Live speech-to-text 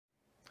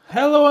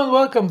Hello and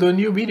welcome to a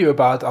new video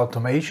about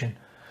automation.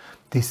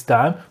 This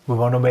time we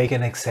want to make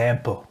an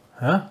example.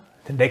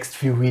 The next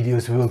few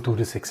videos we will do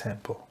this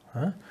example.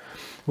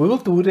 We will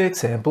do the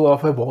example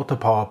of a water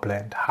power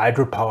plant,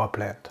 hydropower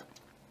plant.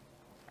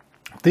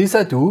 This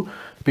I do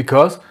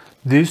because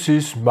this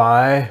is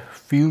my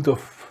field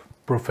of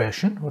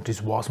profession, or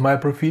this was my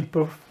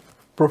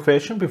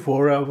profession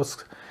before I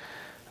was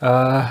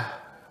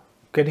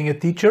getting a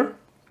teacher.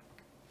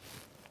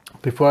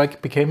 Before I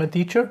became a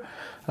teacher,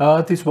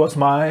 this was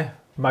my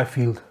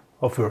field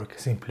of work,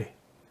 simply.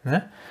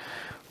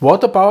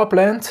 Water power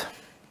plant,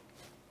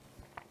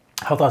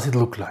 how does it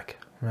look like?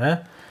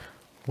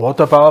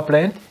 Water power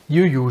plant,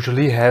 you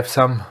usually have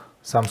some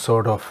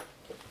sort of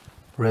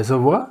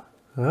reservoir.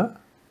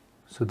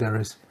 So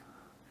there is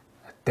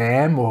a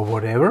dam or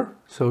whatever,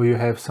 so you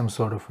have some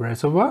sort of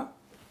reservoir.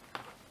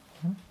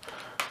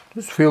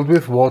 It's filled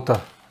with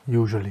water,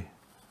 usually.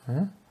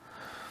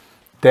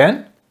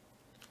 Then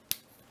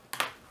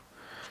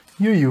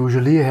you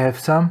usually have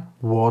some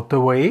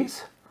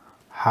waterways,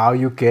 how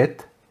you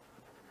get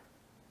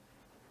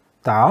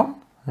down.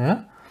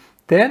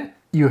 Then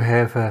you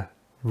have a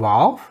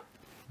valve,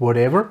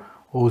 whatever.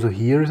 Also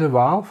here is a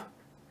valve.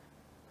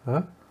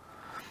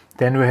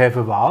 Then we have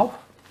a valve,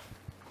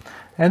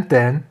 and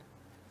then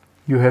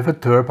you have a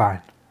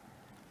turbine.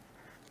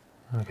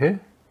 Okay,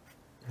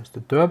 there's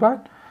the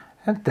turbine,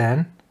 and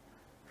then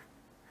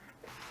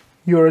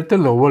you're at the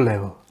lower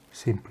level,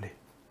 simply.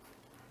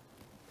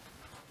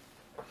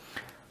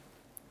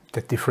 The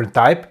different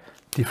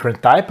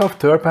type of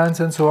turbines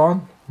and so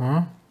on.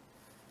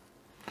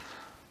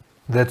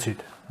 That's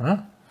it.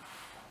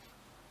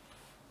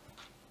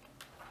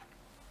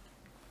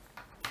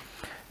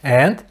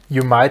 And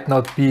you might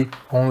not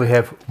only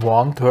have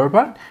one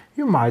turbine,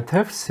 you might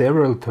have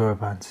several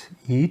turbines,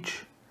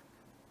 each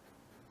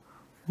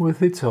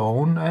with its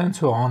own, and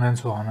so on and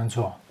so on and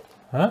so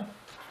on.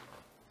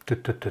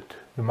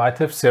 You might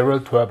have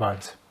several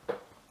turbines.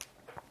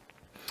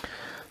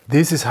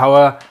 This is how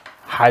a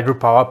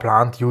hydropower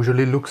plant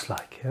usually looks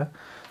like.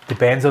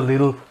 Depends a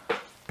little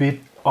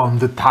bit on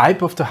the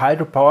type of the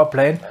hydropower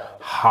plant,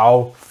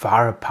 how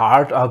far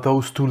apart are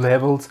those two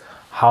levels,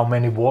 how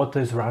many water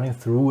is running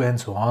through, and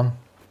so on.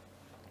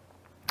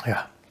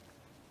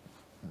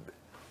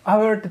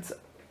 However, it's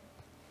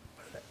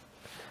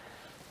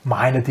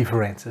minor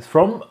differences.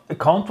 From a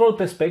control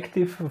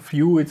perspective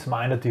view, it's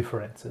minor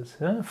differences.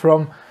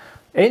 From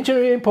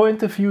engineering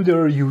point of view, there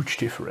are huge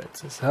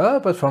differences,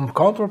 but from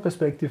control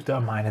perspective, there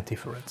are minor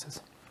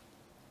differences.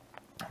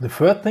 The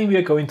first thing we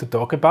are going to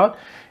talk about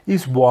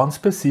is one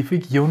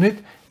specific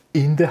unit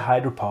in the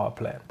hydropower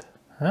plant.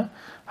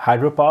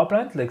 Hydropower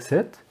plant, like I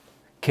said,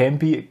 can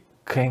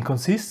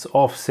consist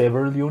of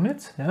several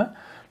units.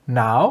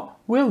 Now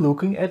we're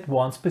looking at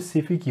one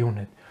specific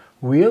unit.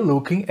 We are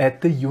looking at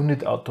the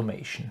unit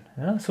automation.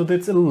 So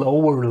that's a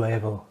lower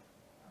level.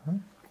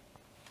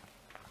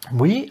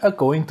 We are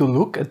going to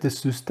look at the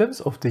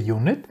systems of the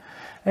unit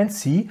and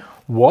see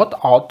what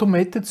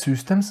automated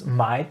systems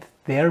might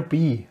there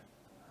be.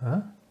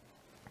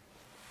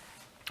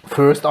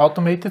 First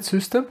automated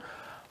system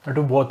are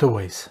the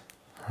waterways.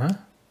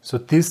 So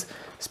this,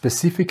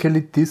 specifically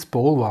this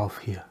ball valve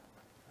here,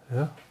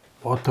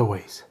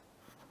 waterways.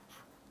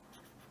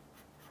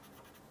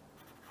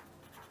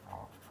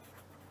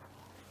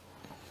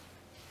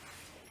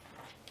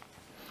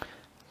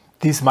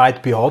 This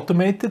might be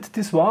automated,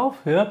 this valve,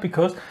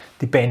 because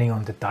depending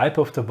on the type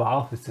of the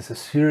valve, is this a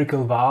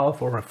spherical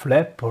valve or a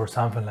flap or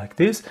something like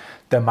this,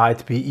 there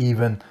might be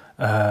even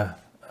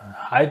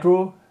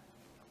hydraulic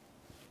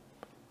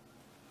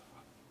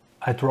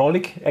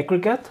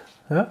aggregate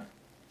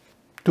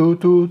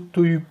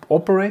to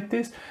operate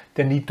this.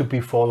 There need to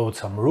be followed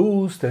some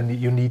rules. There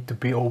need to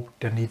be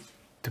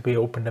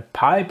open a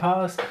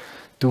bypass,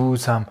 do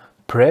some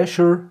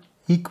pressure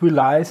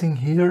equalizing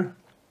here,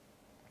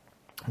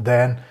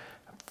 then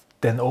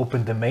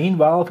open the main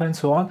valve and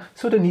so on.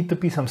 So there need to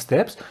be some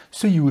steps.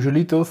 So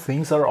usually those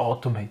things are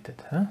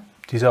automated.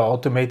 These are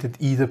automated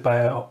either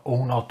by our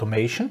own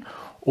automation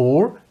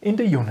or in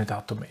the unit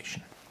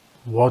automation.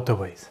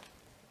 Waterways.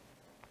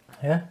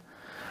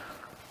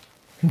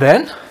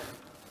 Then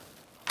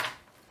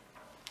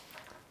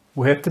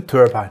we have the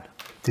turbine.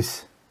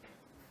 This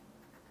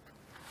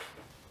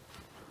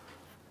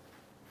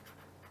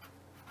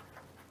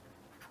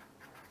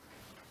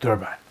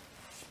turbine.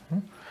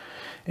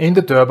 In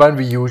the turbine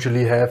we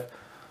usually have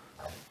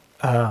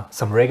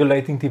some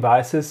regulating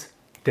devices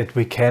that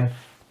we can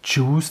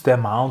choose the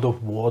amount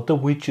of water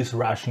which is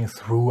rushing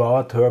through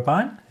our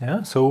turbine.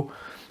 So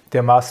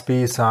there must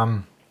be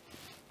some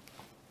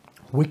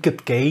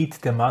wicket gate,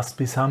 there must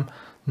be some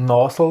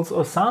nozzles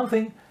or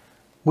something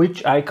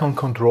which I can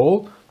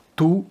control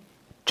to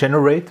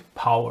generate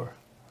power.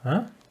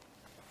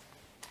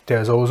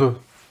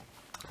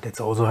 That's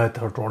also a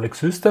hydraulic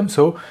system.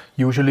 So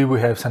usually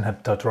we have some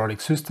hydraulic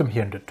system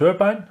here in the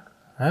turbine.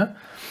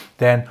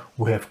 Then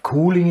we have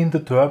cooling in the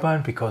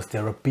turbine because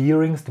there are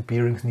bearings. The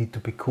bearings need to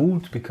be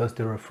cooled because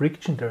there are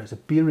friction. There is a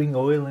bearing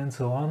oil and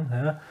so on.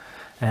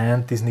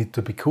 And this needs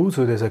to be cooled.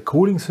 So there's a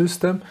cooling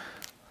system.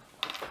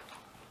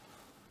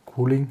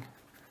 cooling,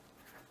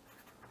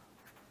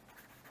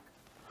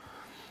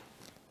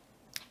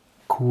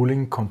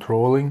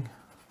 controlling,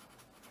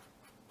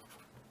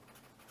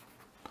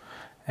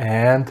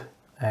 and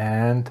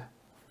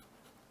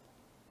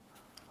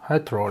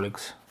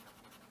hydraulics.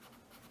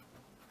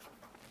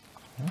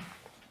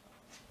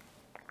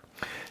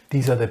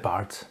 These are the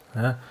parts.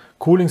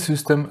 Cooling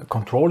system,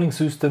 controlling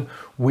system,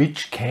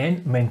 which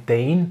can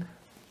maintain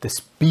the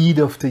speed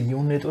of the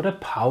unit or the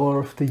power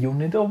of the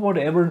unit or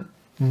whatever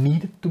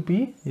needed to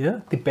be,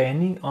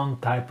 depending on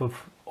type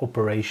of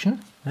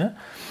operation.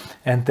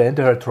 And then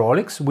the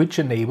hydraulics, which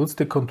enables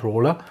the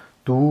controller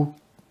to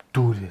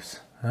do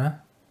this.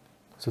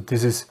 So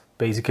this is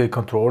basically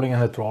controlling and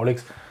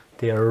hydraulics.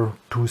 There are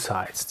two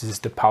sides. This is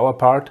the power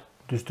part,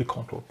 this is the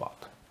control part.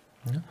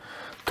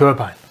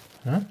 Turbine.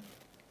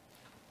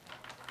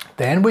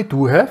 Then we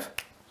do have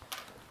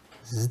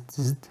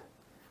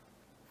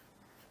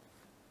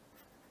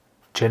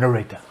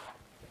generator,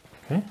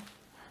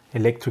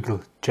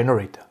 electrical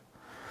generator,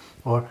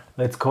 or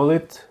let's call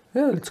it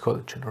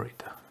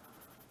generator.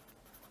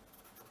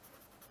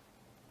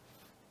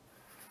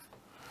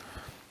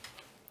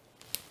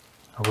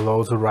 I will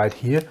also write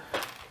here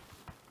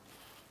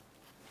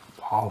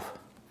valve.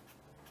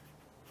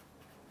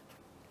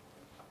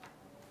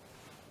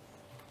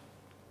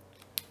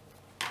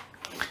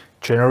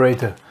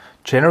 Generator.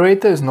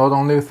 Generator is not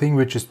only a thing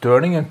which is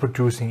turning and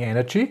producing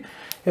energy,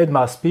 it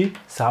must be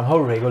somehow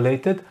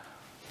regulated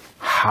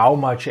how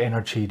much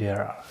energy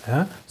there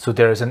are. So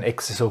there is an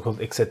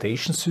so-called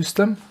excitation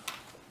system,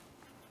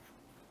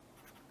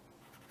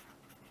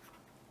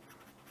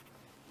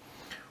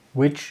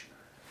 which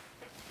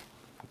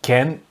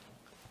can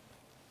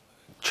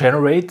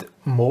generate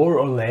more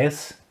or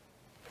less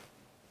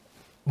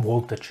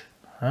voltage.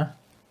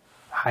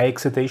 High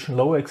excitation,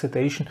 low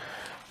excitation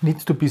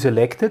needs to be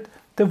selected,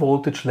 the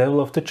voltage level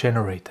of the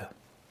generator.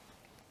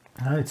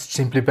 It's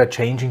simply by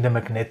changing the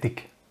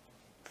magnetic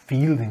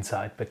field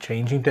inside, by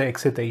changing the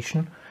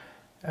excitation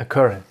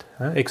current,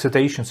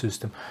 excitation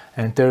system.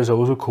 And there is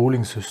also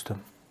cooling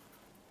system.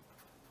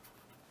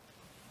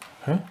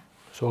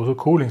 It's also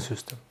cooling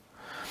system.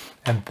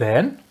 And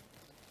then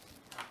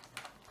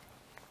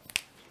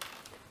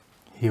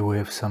here we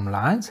have some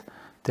lines,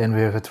 then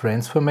we have a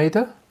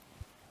transformator,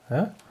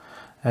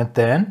 and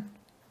then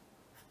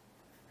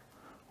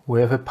we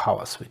have a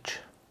power switch.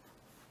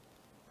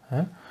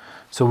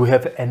 So we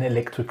have an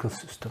electrical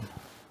system.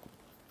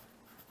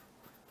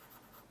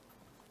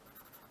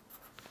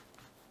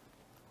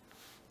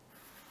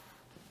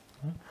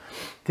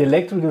 The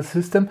electrical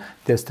system,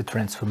 there's the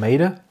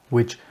transformator,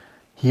 which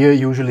here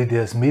usually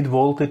there's mid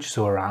voltage,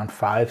 so around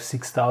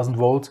 5,000–6,000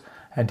 volts,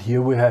 and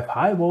here we have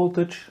high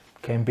voltage,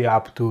 can be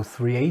up to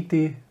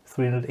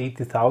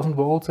 380,000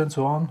 volts and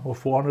so on, or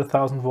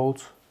 400,000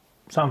 volts,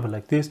 something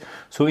like this.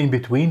 So in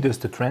between there's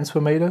the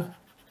transformator,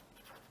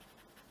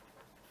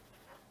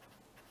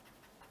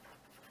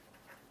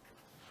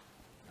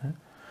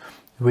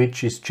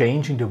 which is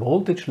changing the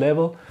voltage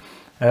level.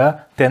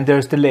 Then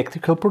there's the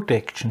electrical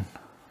protection.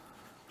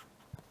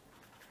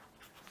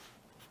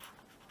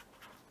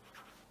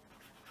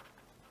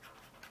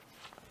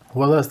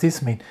 What does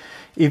this mean?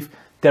 If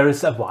there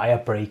is a wire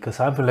break or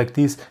something like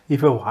this,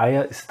 if a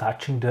wire is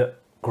touching the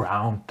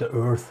ground, the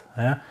earth,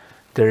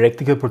 the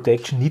electrical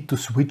protection need to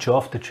switch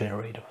off the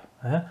generator.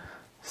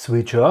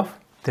 Switch off,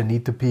 there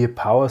need to be a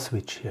power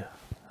switch here.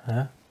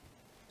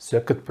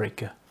 Circuit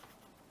breaker.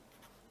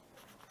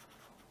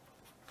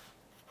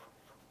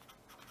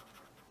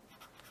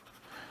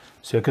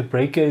 Circuit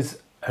breaker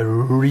is a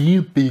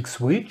real big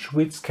switch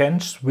which can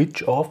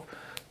switch off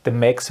the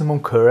maximum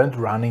current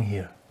running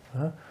here.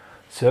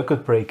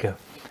 Circuit breaker.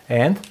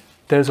 And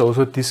there's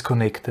also a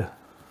disconnector.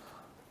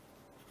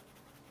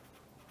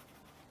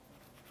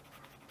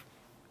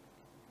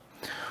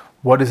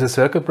 What is a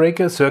circuit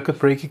breaker? A circuit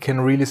breaker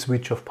can really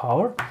switch off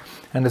power,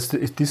 and a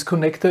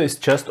disconnector is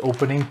just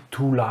opening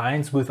two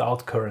lines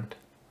without current.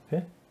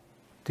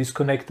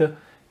 Disconnector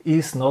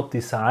is not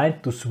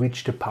designed to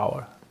switch the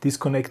power.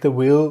 Disconnector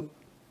will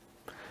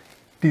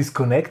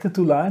disconnect the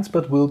two lines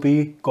but will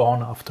be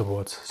gone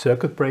afterwards.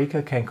 Circuit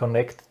breaker can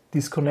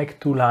disconnect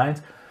two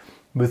lines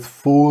with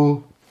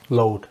full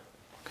load.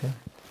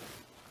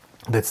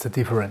 That's the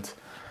difference.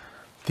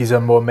 These are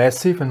more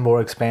massive and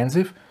more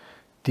expensive.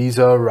 These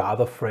are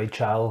rather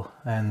fragile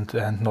and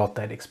not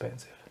that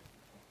expensive.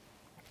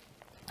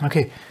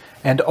 Okay,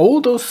 and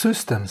all those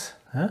systems,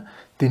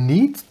 they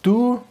need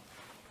to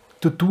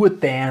do a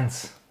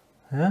dance,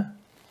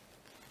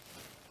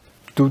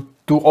 to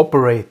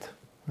operate.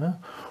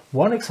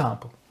 One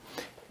example: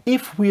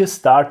 if we are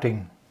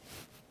starting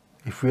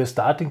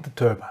the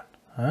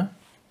turbine,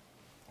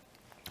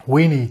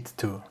 we need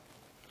to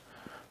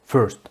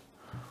first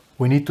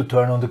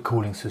turn on the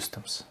cooling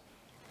systems.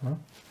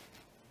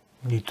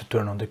 We need to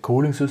turn on the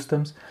cooling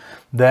systems.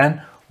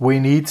 Then we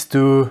need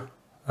to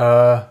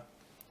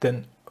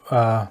turn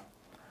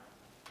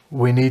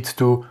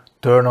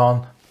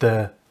on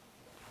the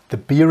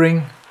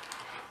bearing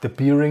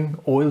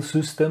oil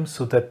system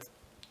so that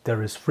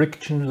there is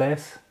friction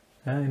less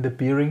in the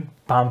bearing,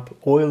 pump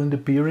oil in the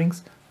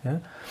bearings.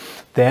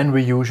 Then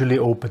we usually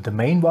open the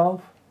main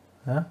valve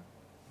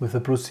with a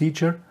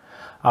procedure.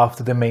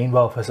 After the main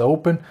valve has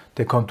opened,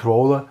 the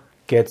controller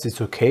gets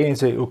its okay and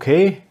say,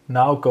 okay,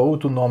 now go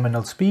to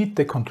nominal speed.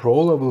 The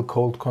controller will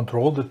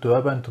control the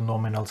turbine to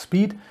nominal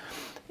speed.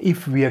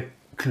 If we are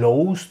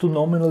close to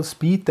nominal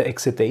speed, the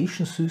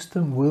excitation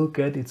system will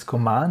get its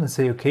command and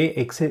say, okay,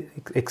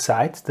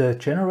 excite the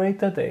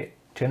generator. The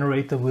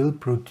generator will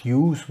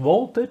produce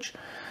voltage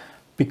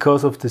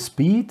because of the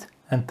speed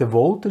and the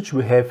voltage.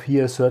 We have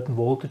here a certain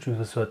voltage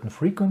with a certain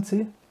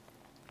frequency.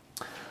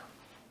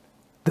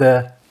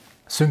 The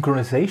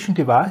synchronization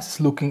device is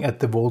looking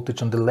at the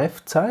voltage on the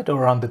left side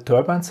or on the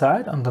turbine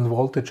side and the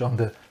voltage on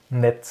the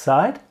net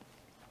side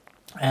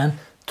and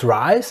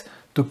tries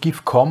to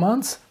give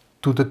commands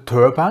to the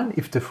turbine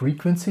if the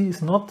frequency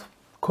is not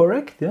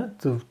correct,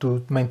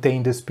 to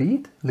maintain the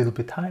speed, a little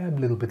bit higher, a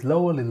little bit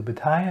lower, a little bit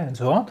higher, and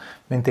so on,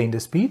 maintain the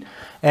speed,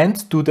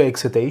 and to the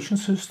excitation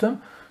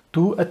system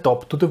to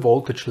adapt to the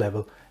voltage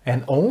level.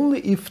 And only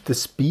if the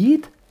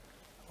speed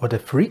or the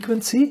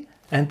frequency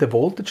and the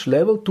voltage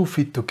level do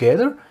fit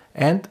together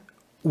and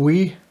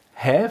we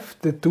have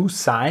the two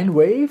sine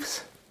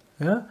waves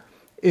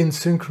in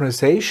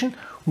synchronization,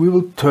 we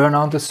will turn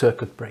on the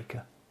circuit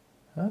breaker.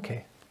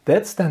 Okay,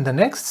 that's then the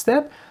next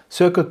step.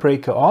 Circuit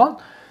breaker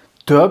on,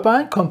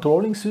 turbine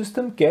controlling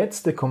system gets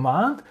the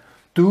command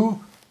to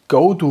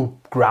go to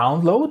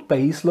ground load,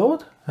 base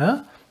load.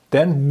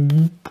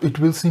 Then it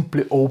will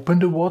simply open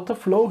the water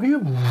flow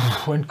here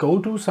and go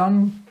to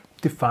some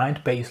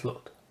defined base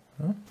load,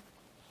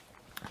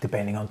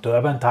 depending on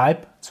turbine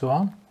type and so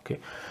on. Okay,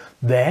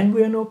 then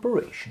we're in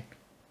operation.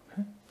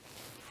 Okay.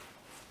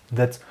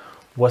 That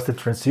was the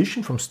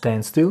transition from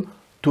standstill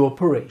to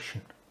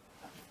operation.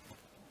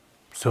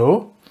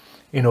 So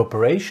in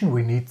operation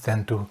we need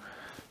then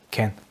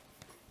can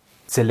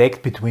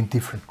select between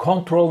different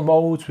control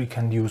modes. We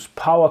can use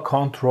power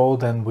control,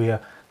 then we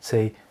are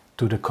say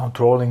to the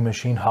controlling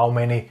machine how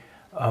many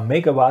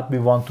megawatt we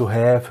want to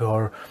have,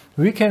 or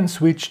we can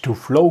switch to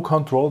flow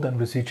control, then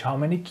we switch how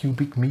many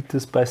cubic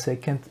meters per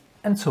second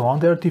and so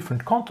on. There are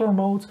different control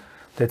modes.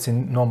 That's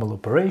in normal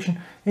operation.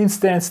 In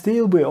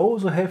standstill we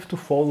also have to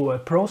follow a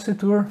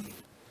procedure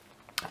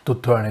to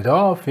turn it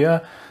off.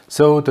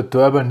 So the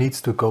turbine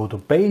needs to go to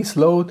base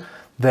load,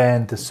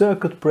 then the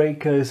circuit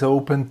breaker is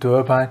open,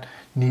 turbine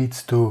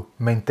needs to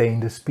maintain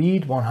the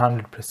speed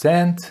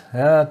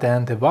 100%,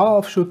 then the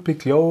valve should be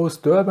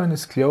closed, turbine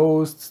is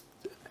closed,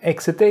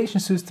 excitation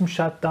system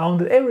shut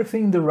down,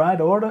 everything in the right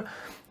order,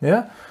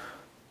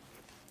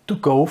 to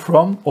go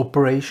from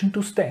operation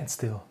to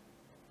standstill.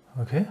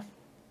 Okay,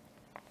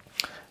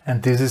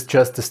 and this is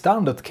just the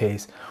standard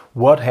case.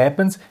 What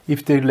happens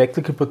if the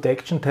electrical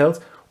protection tells,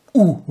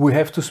 ooh, we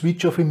have to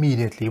switch off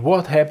immediately?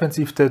 What happens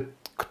if the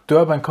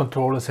turbine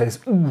controller says,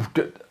 ooh,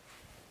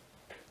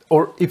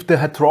 or if the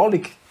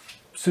hydraulic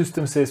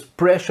system says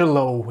pressure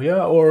low,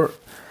 or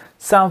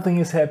something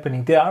is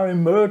happening, there are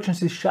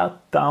emergency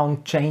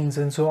shutdown chains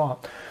and so on.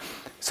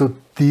 So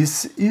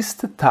this is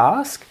the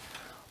task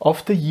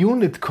of the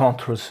unit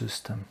control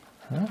system.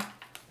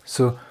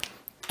 So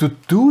to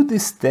do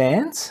this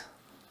dance,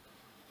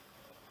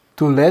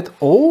 to let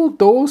all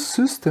those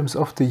systems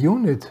of the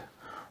unit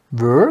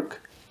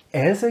work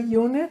as a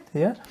unit,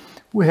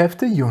 we have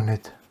the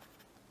unit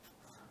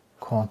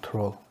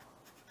control.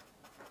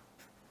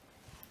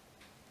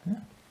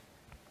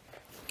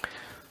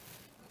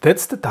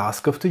 That's the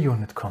task of the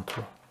unit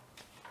control.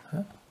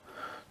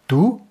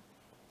 To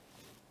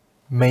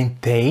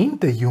maintain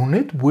the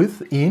unit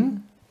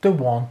within the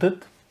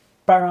wanted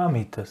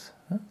parameters.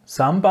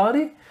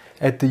 Somebody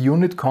at the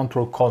unit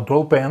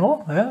control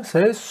panel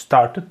says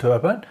start the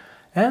turbine,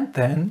 and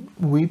then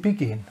we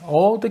begin.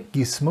 All the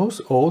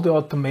gizmos, all the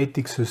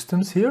automatic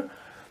systems here,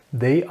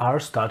 they are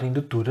starting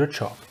to do their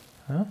job.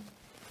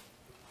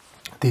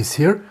 This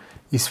here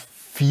is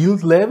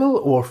field level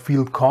or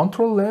field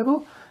control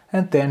level,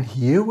 and then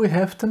here we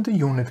have then the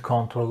unit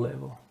control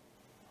level.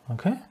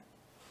 Okay,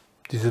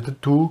 these are the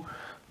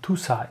two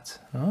sides,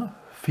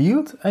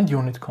 field and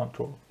unit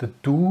control, the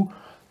two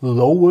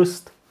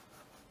lowest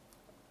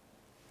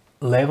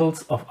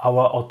levels of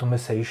our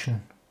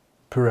automation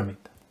pyramid,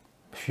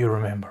 if you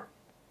remember.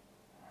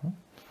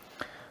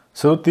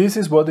 So this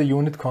is what the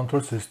unit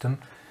control system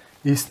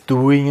is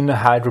doing in a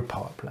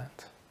hydropower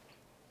plant.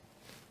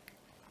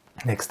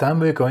 Next time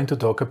we're going to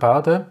talk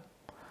about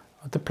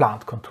the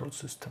plant control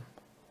system,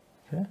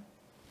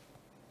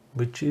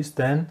 which is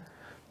then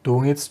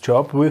doing its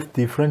job with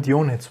different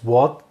units.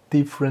 What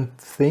different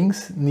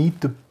things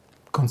need to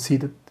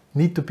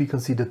be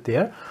considered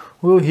there,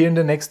 we'll hear in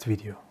the next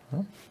video.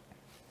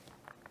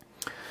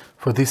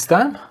 For this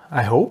time,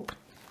 I hope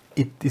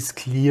it is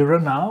clearer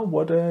now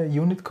what a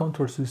unit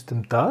control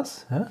system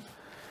does.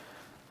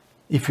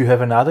 If you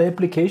have another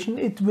application,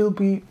 it will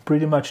be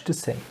pretty much the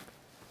same.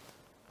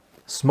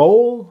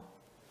 Small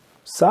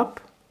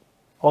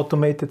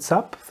automated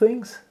sub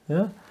things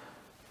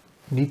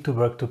need to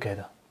work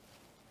together.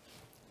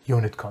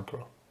 Unit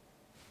control.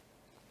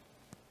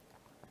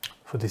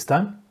 For this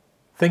time,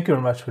 thank you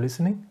very much for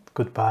listening.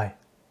 Goodbye.